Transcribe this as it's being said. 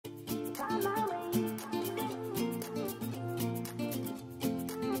A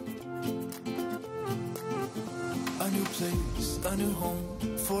new place, a new home,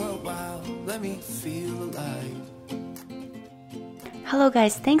 for a while, let me feel alive. Hello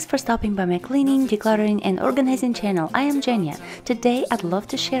guys, thanks for stopping by my cleaning, decluttering and organizing channel. I am Jenia. Today I'd love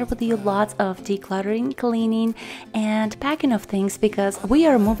to share with you lots of decluttering, cleaning and packing of things because we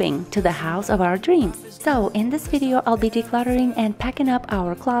are moving to the house of our dreams. So in this video I'll be decluttering and packing up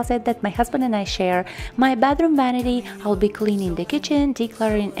our closet that my husband and I share, my bedroom vanity, I'll be cleaning the kitchen,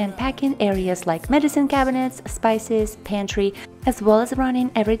 decluttering and packing areas like medicine cabinets, spices, pantry, as well as running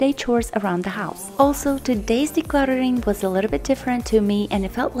everyday chores around the house. Also, today's decluttering was a little bit different to me and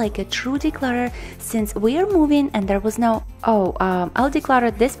it felt like a true declutter since we are moving and there was no, I'll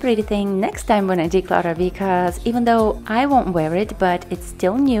declutter this pretty thing next time when I declutter, because even though I won't wear it, but it's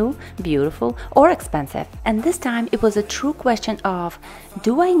still new, beautiful or expensive. And this time it was a true question of,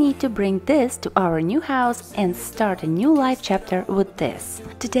 do I need to bring this to our new house and start a new life chapter with this?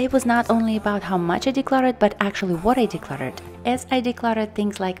 Today was not only about how much I decluttered, but actually what I decluttered. As I decluttered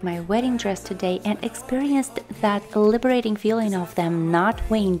things like my wedding dress today and experienced that liberating feeling of them not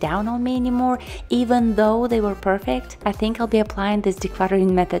weighing down on me anymore, even though they were perfect, I think I'll be applying this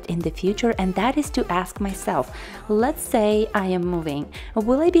decluttering method in the future, and that is to ask myself, let's say I am moving,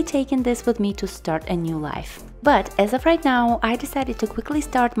 will I be taking this with me to start a new life? But as of right now, I decided to quickly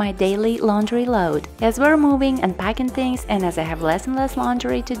start my daily laundry load. As we're moving and packing things and as I have less and less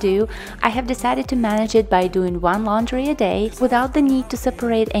laundry to do, I have decided to manage it by doing one laundry a day without the need to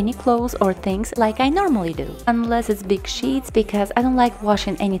separate any clothes or things like I normally do. Unless it's big sheets, because I don't like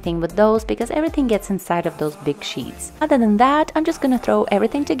washing anything with those because everything gets inside of those big sheets. Other than that, I'm just gonna throw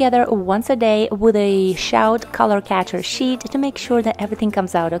everything together once a day with a Shout color catcher sheet to make sure that everything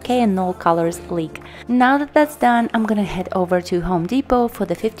comes out okay and no colors leak. Now that that's done, I'm gonna head over to Home Depot for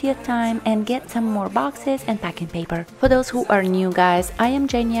the 50th time and get some more boxes and packing paper. For those who are new guys, I am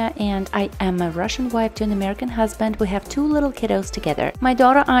Jenia and I am a Russian wife to an American husband. We have two little kiddos together. My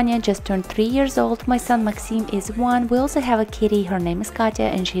daughter Anya just turned 3 years old, my son Maxim is 1, we also have a kitty, her name is Katya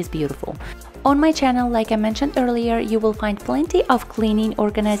and she's beautiful. On my channel, like I mentioned earlier, you will find plenty of cleaning,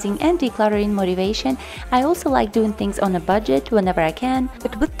 organizing and decluttering motivation. I also like doing things on a budget whenever I can,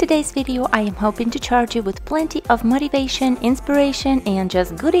 but with today's video I am hoping to charge you with plenty of motivation, inspiration and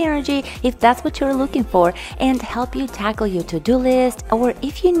just good energy if that's what you're looking for, and help you tackle your to-do list, or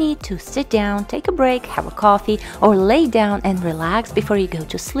if you need to sit down, take a break, have a coffee or lay down and relax before you go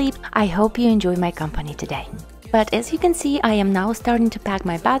to sleep. I hope you enjoy my company today. But as you can see, I am now starting to pack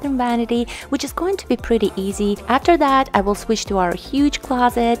my bathroom vanity, which is going to be pretty easy. After that, I will switch to our huge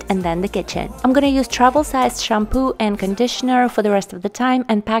closet and then the kitchen. I'm gonna use travel-sized shampoo and conditioner for the rest of the time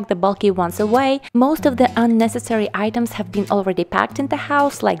and pack the bulky ones away. Most of the unnecessary items have been already packed in the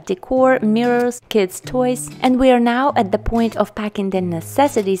house, like decor, mirrors, kids' toys, and we are now at the point of packing the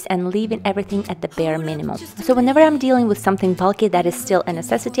necessities and leaving everything at the bare minimum. So whenever I'm dealing with something bulky that is still a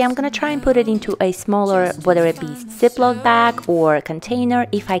necessity, I'm gonna try and put it into a smaller, whether it be Ziploc bag or container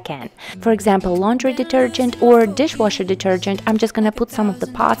if I can. For example, laundry detergent or dishwasher detergent, I'm just gonna put some of the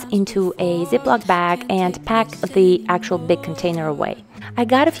pots into a Ziploc bag and pack the actual big container away. I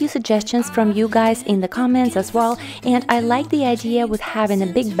got a few suggestions from you guys in the comments as well, and I like the idea with having a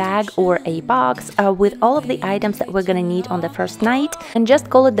big bag or a box with all of the items that we're gonna need on the first night and just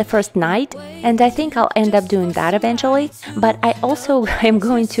call it the first night, and I think I'll end up doing that eventually. But I also am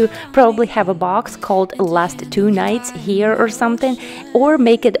going to probably have a box called last 2 nights here or something, or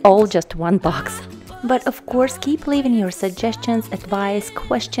make it all just one box. But of course, keep leaving your suggestions, advice,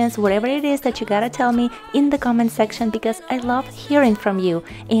 questions, whatever it is that you gotta tell me in the comment section, because I love hearing from you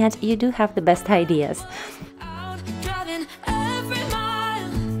and you do have the best ideas.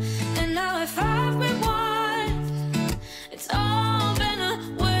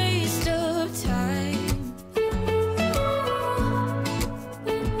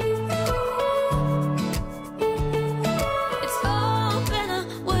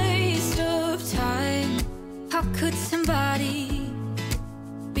 Could somebody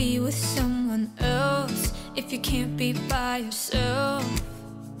be with someone else if you can't be by yourself?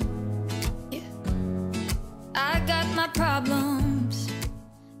 Yeah. I got my problems.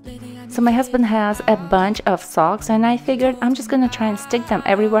 So my husband has a bunch of socks and I figured I'm just gonna try and stick them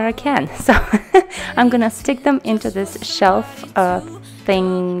everywhere I can. So I'm gonna stick them into this shelf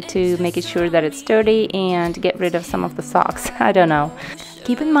thing to make it sure that it's sturdy and get rid of some of the socks. I don't know.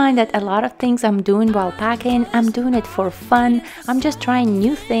 Keep in mind that a lot of things I'm doing while packing, I'm doing it for fun. I'm just trying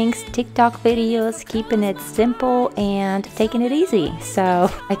new things, TikTok videos, keeping it simple and taking it easy. So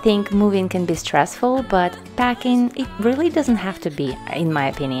I think moving can be stressful, but packing, it really doesn't have to be, in my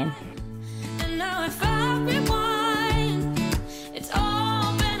opinion.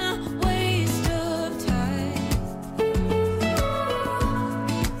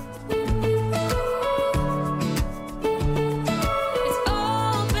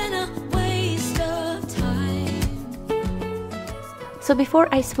 So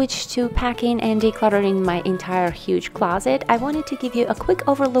before I switch to packing and decluttering my entire huge closet, I wanted to give you a quick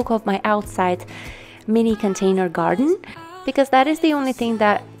overlook of my outside mini container garden, because that is the only thing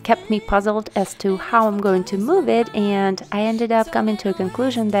that kept me puzzled as to how I'm going to move it, and I ended up coming to a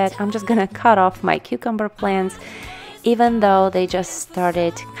conclusion that I'm just gonna cut off my cucumber plants, even though they just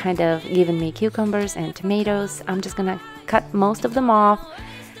started kind of giving me cucumbers and tomatoes. I'm just gonna cut most of them off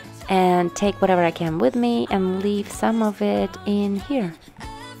and take whatever I can with me and leave some of it in here.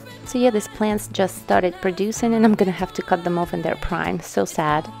 So yeah, these plants just started producing and I'm gonna have to cut them off in their prime. So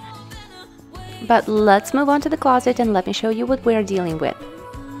sad. But let's move on to the closet and let me show you what we're dealing with.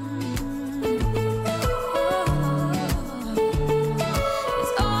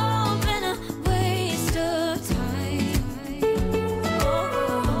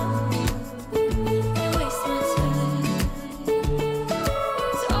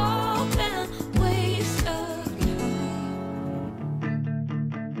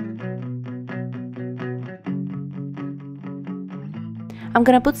 I'm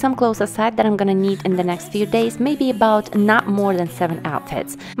gonna put some clothes aside that I'm gonna need in the next few days, maybe about not more than 7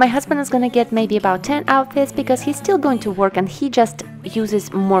 outfits. My husband is gonna get maybe about 10 outfits because he's still going to work and he just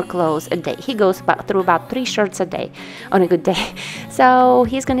uses more clothes a day. He goes through about 3 shirts a day on a good day. So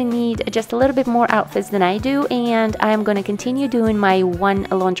he's gonna need just a little bit more outfits than I do, and I'm gonna continue doing my 1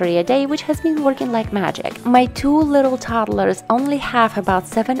 laundry a day, which has been working like magic. My 2 little toddlers only have about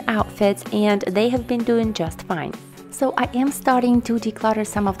 7 outfits and they have been doing just fine. So I am starting to declutter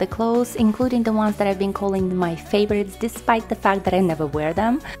some of the clothes, including the ones that I've been calling my favorites despite the fact that I never wear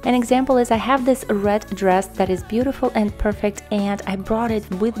them. An example is I have this red dress that is beautiful and perfect, and I brought it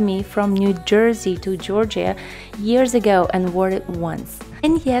with me from New Jersey to Georgia years ago and wore it once.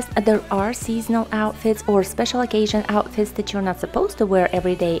 And yes, there are seasonal outfits or special occasion outfits that you're not supposed to wear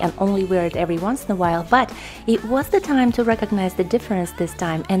every day and only wear it every once in a while, but it was the time to recognize the difference this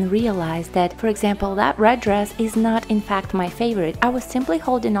time and realize that, for example, that red dress is not in fact my favorite. I was simply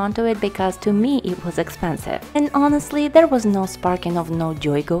holding on to it because to me it was expensive. And honestly, there was no sparking of no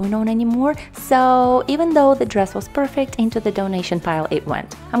joy going on anymore, so even though the dress was perfect, into the donation pile it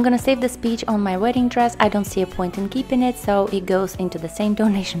went. I'm gonna save the speech on my wedding dress. I don't see a point in keeping it, so it goes into the same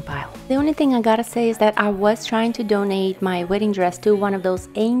donation pile. The only thing I gotta say is that I was trying to donate my wedding dress to one of those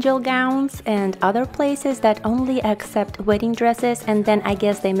angel gowns and other places that only accept wedding dresses, and then I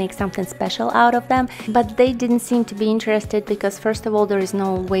guess they make something special out of them, but they didn't seem to be interested because first of all there is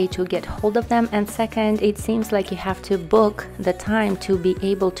no way to get hold of them, and second, it seems like you have to book the time to be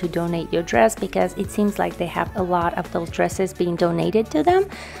able to donate your dress because it seems like they have a lot of those dresses being donated to them.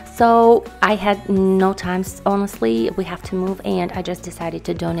 So I had no time, honestly. We have to move and I just decided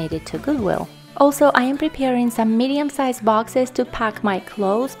to donate it to Goodwill. Also, I am preparing some medium-sized boxes to pack my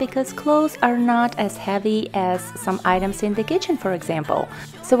clothes because clothes are not as heavy as some items in the kitchen, for example.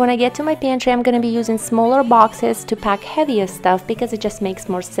 So when I get to my pantry, I'm going to be using smaller boxes to pack heavier stuff because it just makes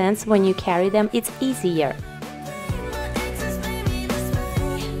more sense when you carry them. It's easier.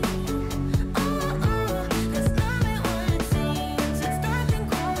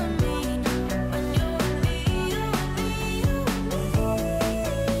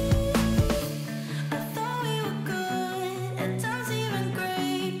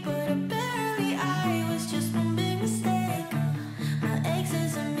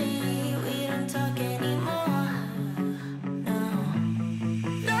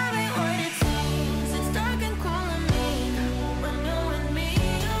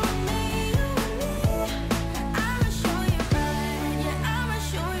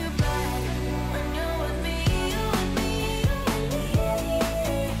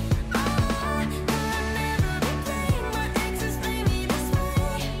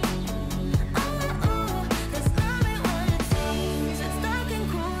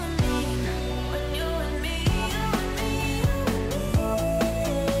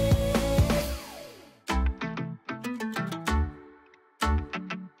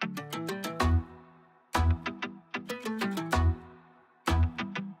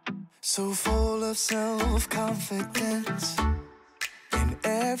 So full of self-confidence, and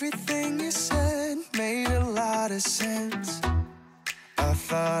everything you said made a lot of sense. I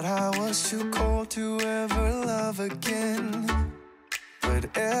thought I was too cold to ever love again, but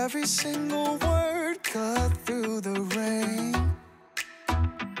every single word cut through the rain.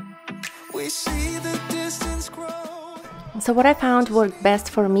 We see the distance grow. So what I found worked best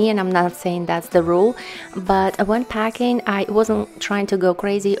for me, and I'm not saying that's the rule, but when packing, I wasn't trying to go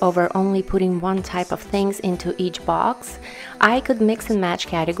crazy over only putting one type of things into each box. I could mix and match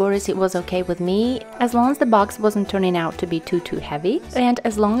categories, it was okay with me, as long as the box wasn't turning out to be too heavy, and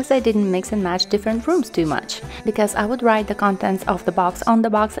as long as I didn't mix and match different rooms too much, because I would write the contents of the box on the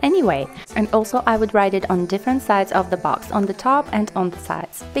box anyway, and also I would write it on different sides of the box, on the top and on the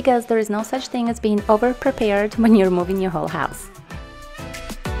sides, because there is no such thing as being over-prepared when you're moving your whole house.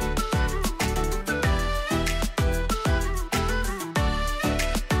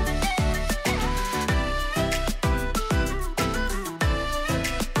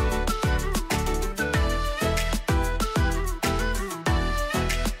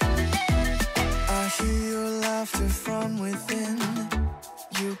 From within,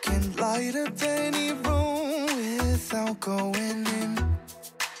 you can light up any room without going in.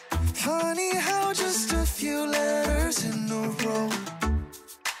 Funny how just a few letters in a row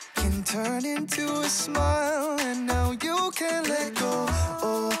can turn into a smile, and now you can't let go.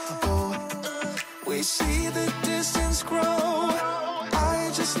 We see the distance grow.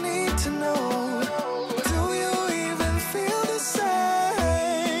 I just need to know, do you even feel the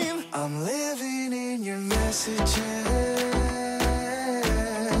same? I'm living in your messages.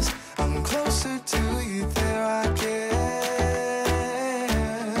 I'm closer to you there, I guess.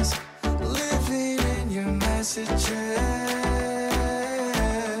 Living in your messages.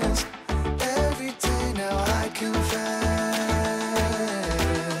 Every day now I confess.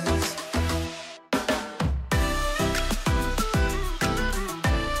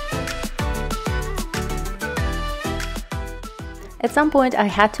 At some point I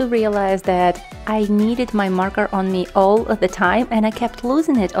had to realize that I needed my marker on me all of the time, and I kept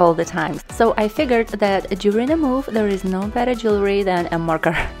losing it all the time. So I figured that during a move there is no better jewelry than a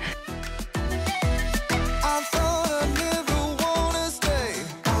marker.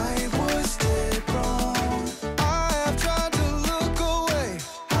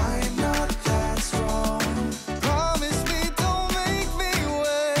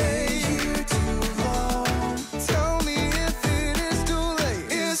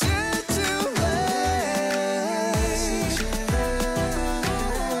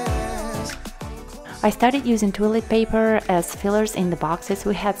 I started using toilet paper as fillers in the boxes.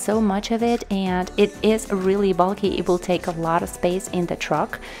 We had so much of it, and it is really bulky. It will take a lot of space in the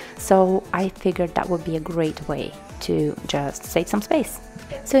truck, so I figured that would be a great way to just save some space.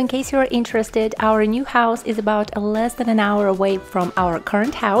 So in case you're interested, our new house is about less than an hour away from our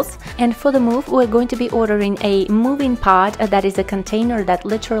current house, and for the move we're going to be ordering a moving pod that is a container that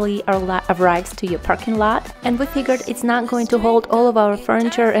literally arrives to your parking lot, and we figured it's not going to hold all of our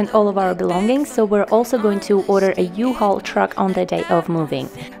furniture and all of our belongings, so we're also going to order a U-Haul truck on the day of moving.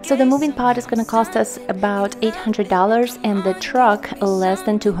 So the moving pod is going to cost us about $800 and the truck less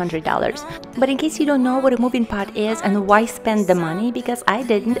than $200. But in case you don't know what a moving pod is and why spend the money, because I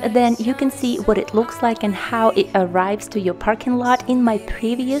didn't, then you can see what it looks like and how it arrives to your parking lot in my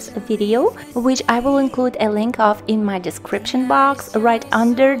previous video, which I will include a link of in my description box right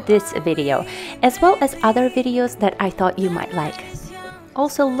under this video, as well as other videos that I thought you might like.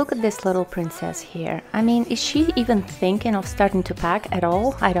 Also, look at this little princess here. I mean, is she even thinking of starting to pack at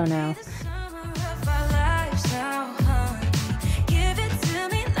all? I don't know.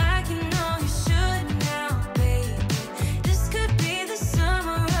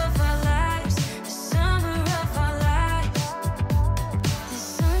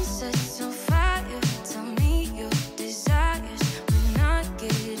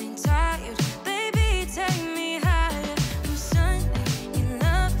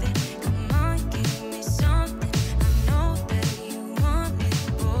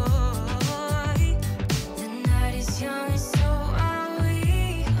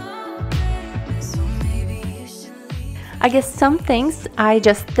 I guess some things I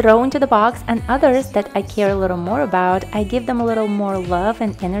just throw into the box, and others that I care a little more about, I give them a little more love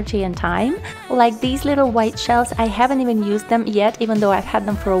and energy and time. Like these little white shells, I haven't even used them yet, even though I've had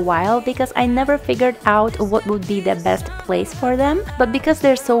them for a while, because I never figured out what would be the best place for them. But because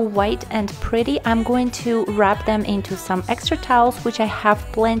they're so white and pretty, I'm going to wrap them into some extra towels, which I have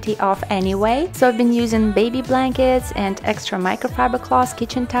plenty of anyway. So I've been using baby blankets and extra microfiber cloths,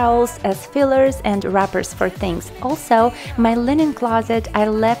 kitchen towels as fillers and wrappers for things. Also, my linen closet I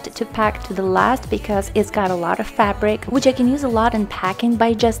left to pack to the last because it's got a lot of fabric, which I can use a lot in packing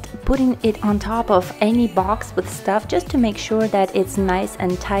by just putting it on top of any box with stuff, just to make sure that it's nice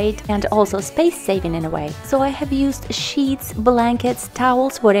and tight and also space saving in a way. So I have used sheets, blankets,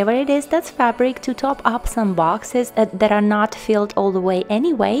 towels, whatever it is that's fabric, to top up some boxes that are not filled all the way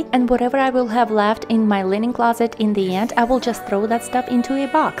anyway, and whatever I will have left in my linen closet in the end, I will just throw that stuff into a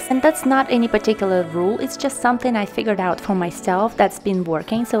box. And that's not any particular rule, it's just something I figured out for myself that's been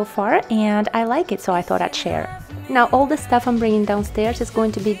working so far, and I like it, so I thought I'd share. Now all the stuff I'm bringing downstairs is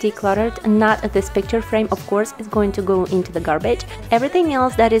going to be decluttered, not this picture frame, of course, is going to go into the garbage. Everything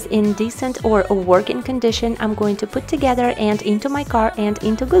else that is in decent or a working condition I'm going to put together and into my car and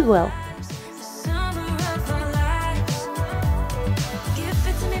into Goodwill.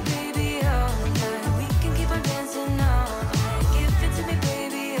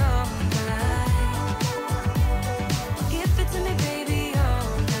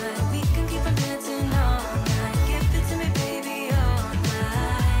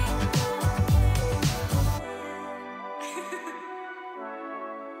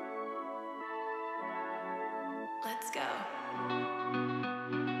 Let's go.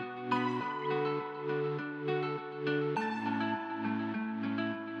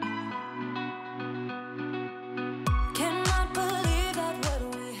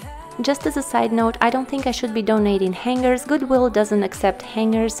 Just as a side note, I don't think I should be donating hangers. Goodwill doesn't accept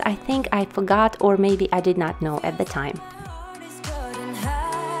hangers. I think I forgot, or maybe I did not know at the time.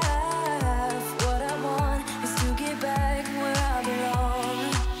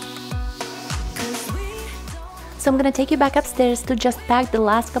 So I'm gonna take you back upstairs to just pack the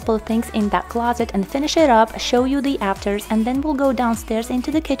last couple of things in that closet and finish it up, show you the afters, and then we'll go downstairs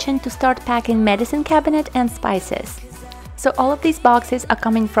into the kitchen to start packing medicine cabinet and spices. So all of these boxes are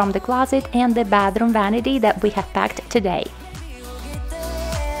coming from the closet and the bathroom vanity that we have packed today.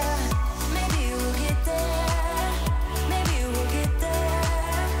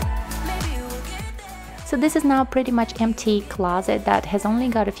 So this is now pretty much empty closet that has only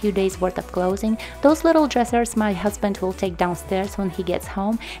got a few days worth of clothing. Those little dressers my husband will take downstairs when he gets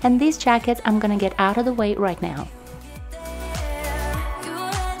home, and these jackets I'm gonna get out of the way right now.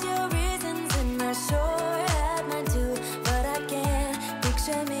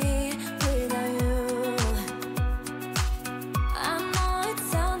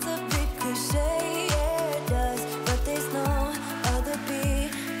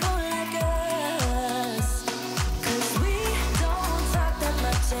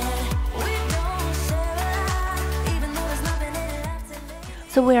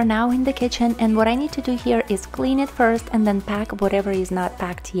 So we are now in the kitchen, and what I need to do here is clean it first and then pack whatever is not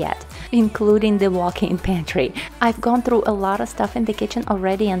packed yet, including the walk-in pantry. I've gone through a lot of stuff in the kitchen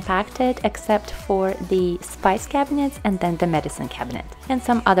already and packed it, except for the spice cabinets and then the medicine cabinet and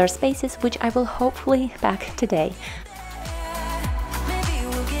some other spaces, which I will hopefully pack today.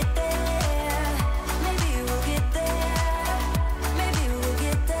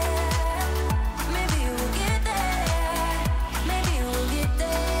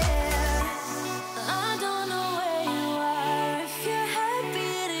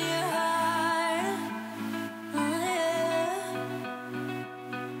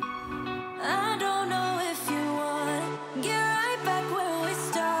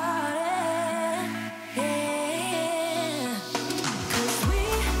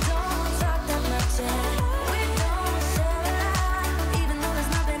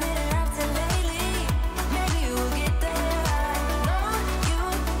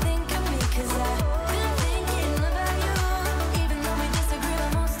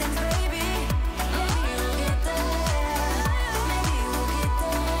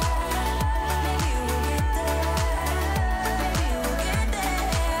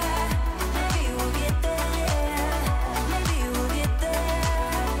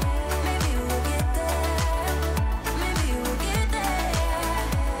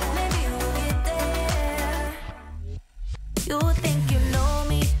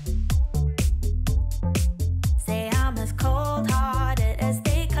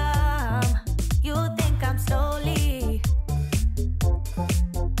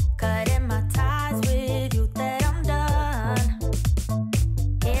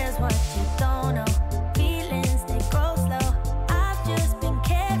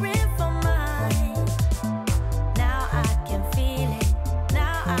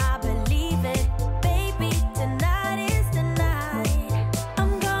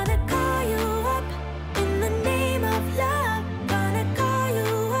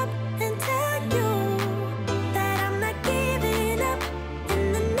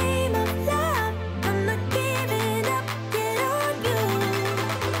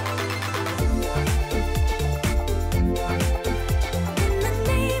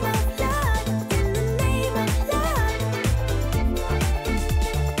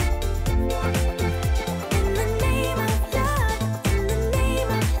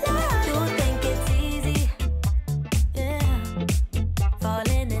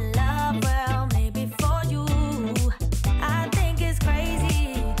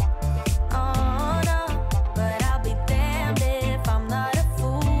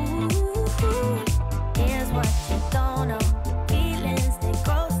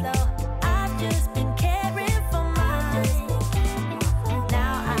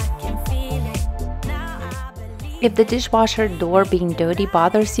 If the dishwasher door being dirty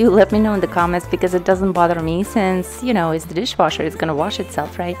bothers you, let me know in the comments because it doesn't bother me since, you know, it's the dishwasher, it's gonna wash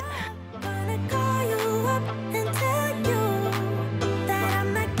itself, right?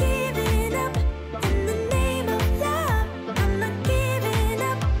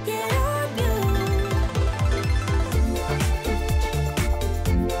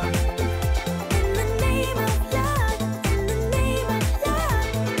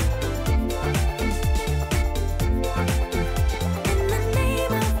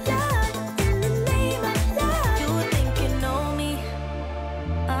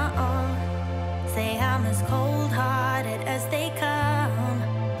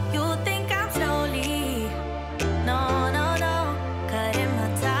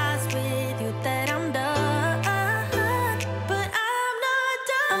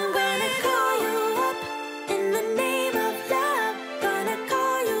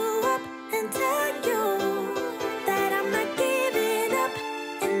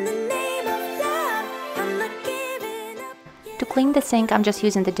 To clean the sink, I'm just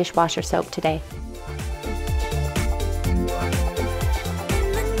using the dishwasher soap today.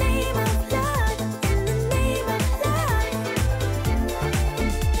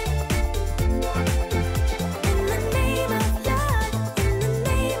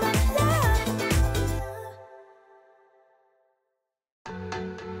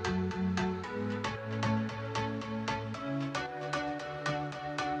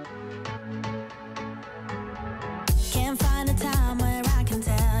 Can't find a time where I can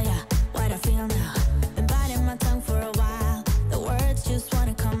tell ya what I feel now. Been biting my tongue for a while. The words just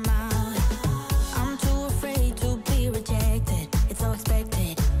wanna come out. I'm too afraid to be rejected. It's so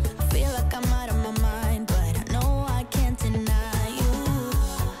expected. I feel like I'm out of my mind, but I know I can't deny you.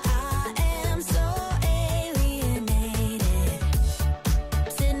 I am so alienated.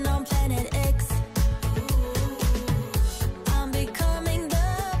 Sitting on planet X. I'm becoming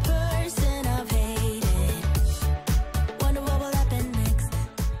the person I've hated.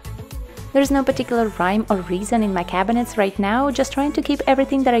 There's no particular rhyme or reason in my cabinets right now, just trying to keep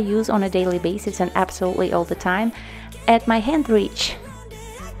everything that I use on a daily basis and absolutely all the time at my hand reach.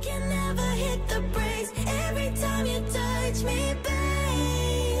 I can never hit the brakes every time you touch me,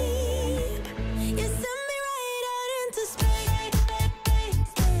 babe. You send me right out into space.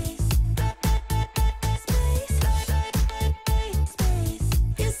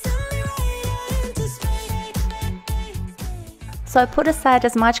 You send me right out into space. So I put aside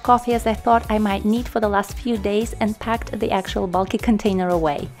as much coffee as I thought I might need for the last few days and packed the actual bulky container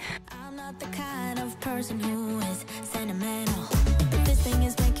away. I'm not the kind of person who is sentimental, but this thing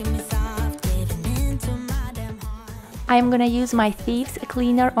is making me soft, giving into my damn heart. I am gonna use my Thieves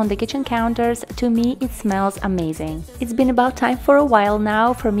cleaner on the kitchen counters. To me, it smells amazing. It's been about time for a while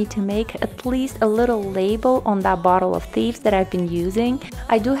now for me to make at least a little label on that bottle of Thieves that I've been using.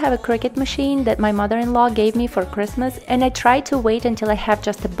 I do have a Cricut machine that my mother-in-law gave me for Christmas, and I try to wait until I have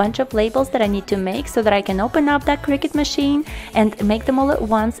just a bunch of labels that I need to make so that I can open up that Cricut machine and make them all at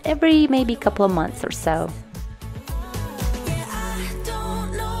once every maybe couple of months or so. Yeah, I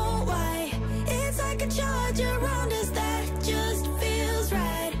don't know why. It's like a charge around us that just feels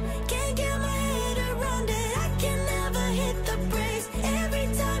right. Can't get my head around it. I can never hit the brakes every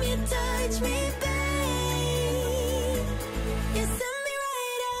time you touch me, babe. You send me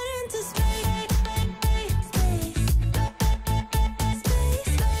right out into space.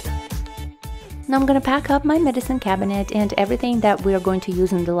 Now I'm gonna pack up my medicine cabinet and everything that we are going to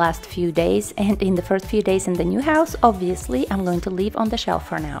use in the last few days, and in the first few days in the new house, obviously I'm going to leave on the shelf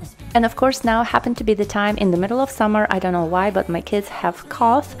for now. And of course now happened to be the time in the middle of summer, I don't know why, but my kids have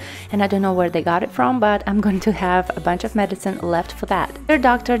cough and I don't know where they got it from, but I'm going to have a bunch of medicine left for that. Their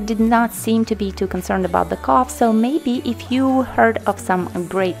doctor did not seem to be too concerned about the cough, so maybe if you heard of some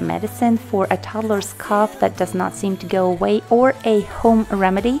great medicine for a toddler's cough that does not seem to go away, or a home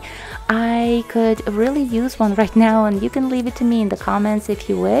remedy, I could really use one right now, and you can leave it to me in the comments if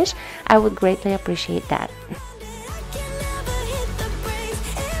you wish. I would greatly appreciate that. I can never hit the brakes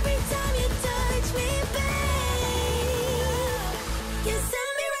every time you touch me, babe. You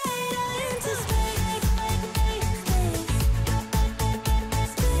send me right out into space.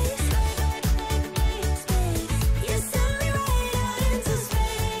 You send me right out into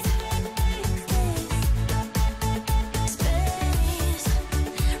space. Space,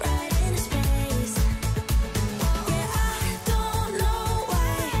 right into space. Yeah, I don't know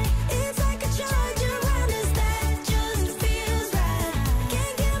why. It's like a charge around us that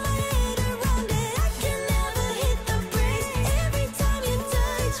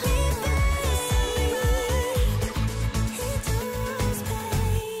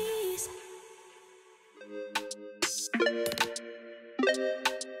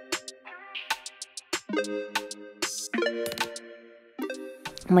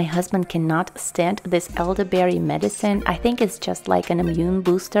My husband cannot stand this elderberry medicine. I think it's just like an immune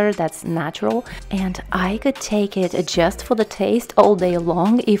booster that's natural, and I could take it just for the taste all day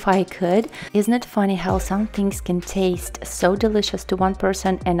long if I could. Isn't it funny how some things can taste so delicious to one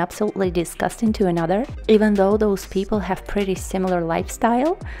person and absolutely disgusting to another, even though those people have pretty similar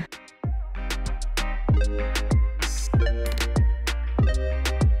lifestyle?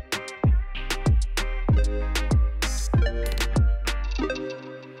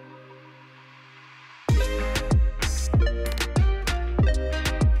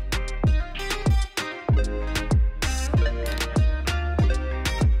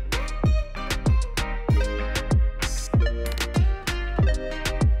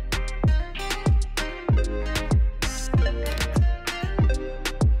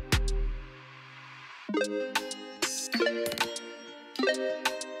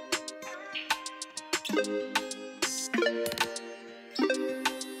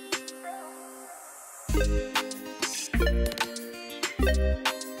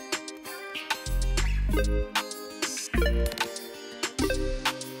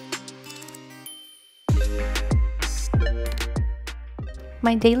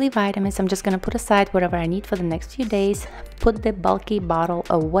 My daily vitamins I'm just gonna put aside whatever I need for the next few days, put the bulky bottle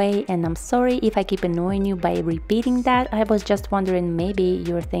away, and I'm sorry if I keep annoying you by repeating that. I was just wondering, maybe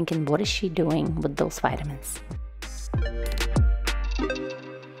you're thinking, what is she doing with those vitamins?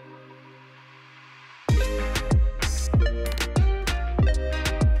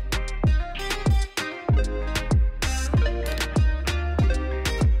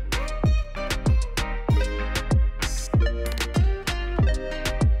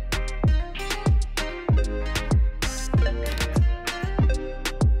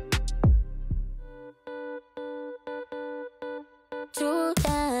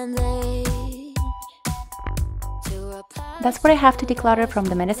 That's what I have to declutter from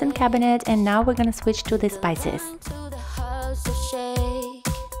the medicine cabinet, and now we're gonna switch to the spices.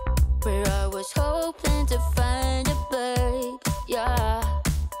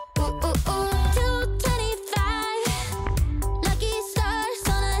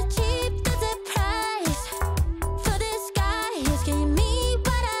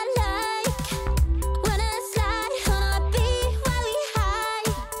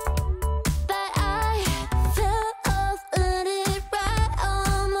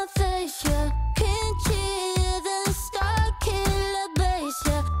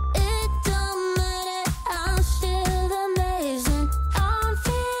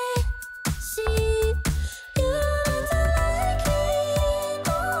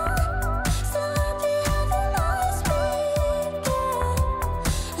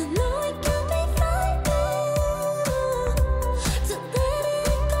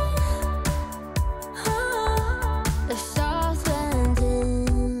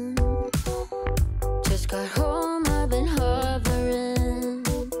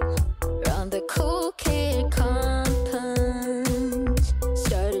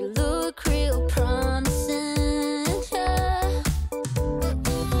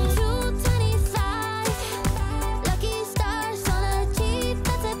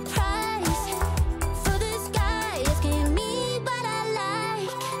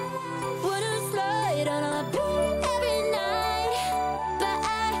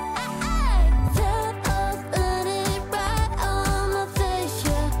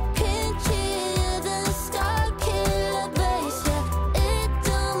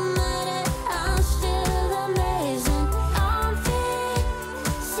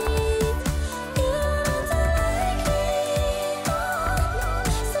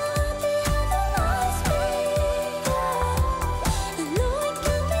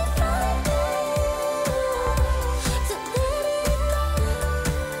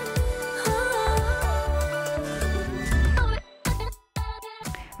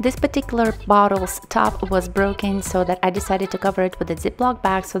 This particular bottle's top was broken, so that I decided to cover it with a Ziploc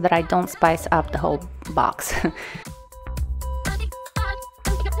bag so that I don't spice up the whole box.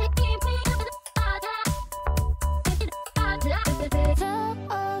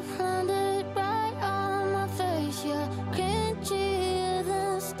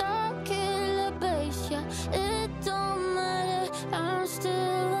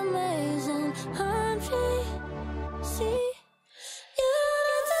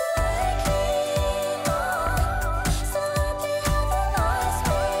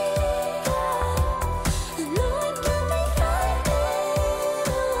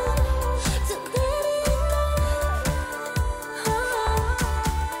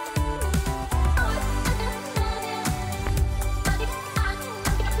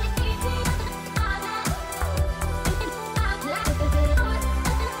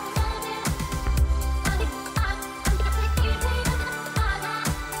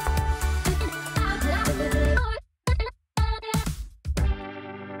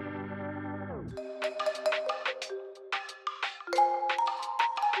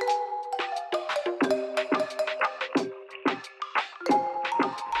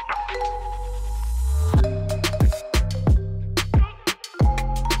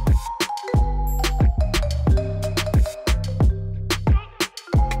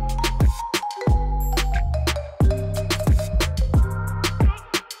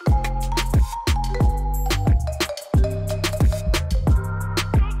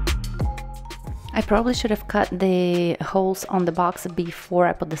 probably should have cut the holes on the box before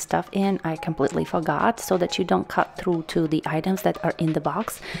I put the stuff in. I completely forgot, so that you don't cut through to the items that are in the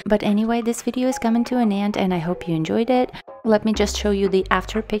box. But anyway, this video is coming to an end and I hope you enjoyed it. Let me just show you the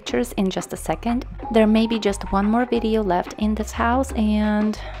after pictures in just a second. There may be just one more video left in this house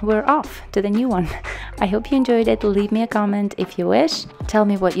and we're off to the new one. I hope you enjoyed it. Leave me a comment if you wish. Tell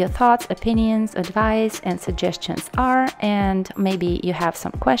me what your thoughts, opinions, advice and suggestions are, and maybe you have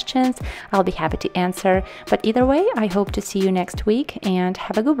some questions. I'll be happy to answer. But either way, I hope to see you next week and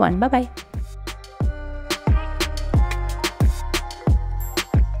have a good one. Bye bye.